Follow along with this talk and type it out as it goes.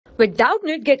With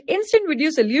Doubtnut, get instant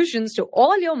video solutions to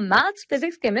all your maths,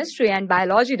 physics, chemistry, and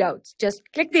biology doubts. Just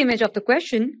click the image of the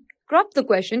question, crop the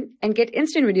question, and get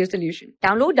instant video solution.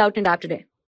 Download Doubtnut app today.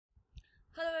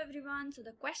 Hello everyone. So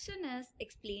the question is,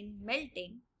 explain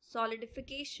melting,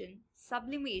 solidification,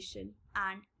 sublimation,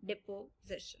 and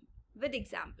deposition with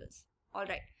examples.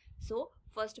 Alright. So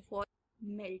first of all,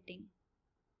 melting.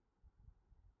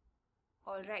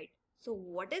 Alright. So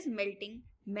what is melting?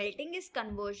 Melting is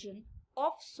conversion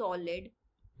of solid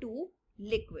to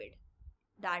liquid.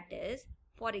 That is,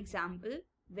 for example,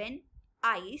 when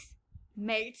ice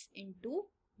melts into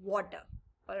water.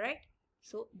 Alright.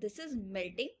 So this is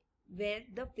melting, where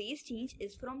the phase change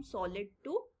is from solid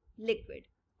to liquid.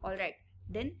 Alright.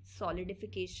 Then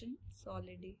solidification.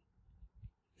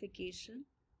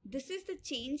 This is the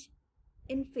change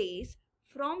in phase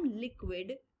from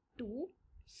liquid to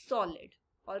solid.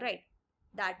 Alright.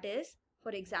 That is,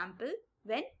 for example,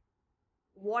 when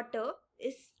water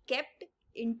is kept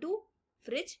into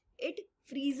fridge, it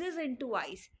freezes into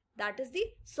ice. That is the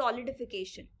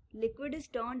solidification. Liquid is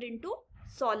turned into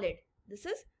solid. This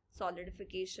is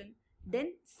solidification.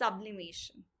 Then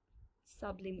sublimation.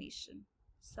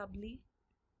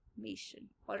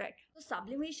 Alright. So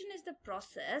sublimation is the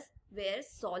process where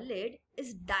solid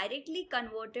is directly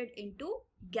converted into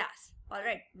gas.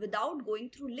 Alright. Without going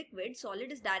through liquid,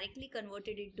 solid is directly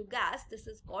converted into gas. This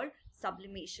is called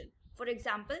sublimation. For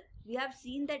example, we have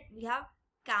seen that we have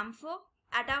camphor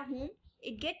at our home.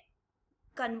 It gets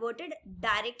converted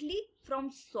directly from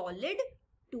solid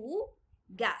to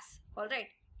gas. Alright.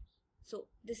 So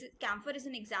this is camphor is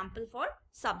an example for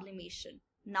sublimation.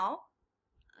 Now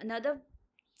another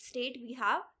state we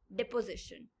have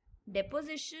deposition.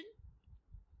 Deposition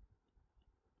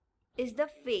is the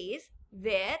phase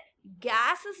where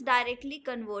gas is directly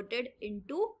converted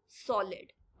into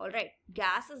solid. Alright,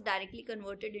 gas is directly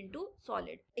converted into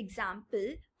solid.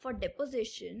 Example for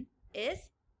deposition is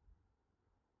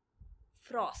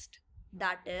frost.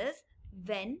 That is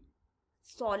when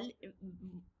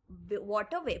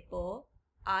water vapor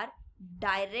are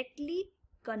directly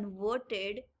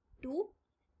converted to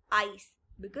ice,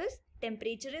 because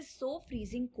temperature is so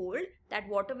freezing cold that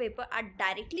water vapor are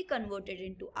directly converted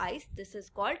into ice. This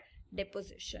is called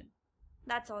deposition.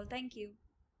 That's all. Thank you.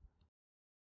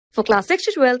 For class 6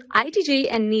 to 12, IIT JEE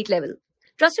and NEET level.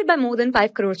 Trusted by more than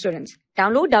 5 crore students.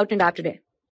 Download Doubtnut app today.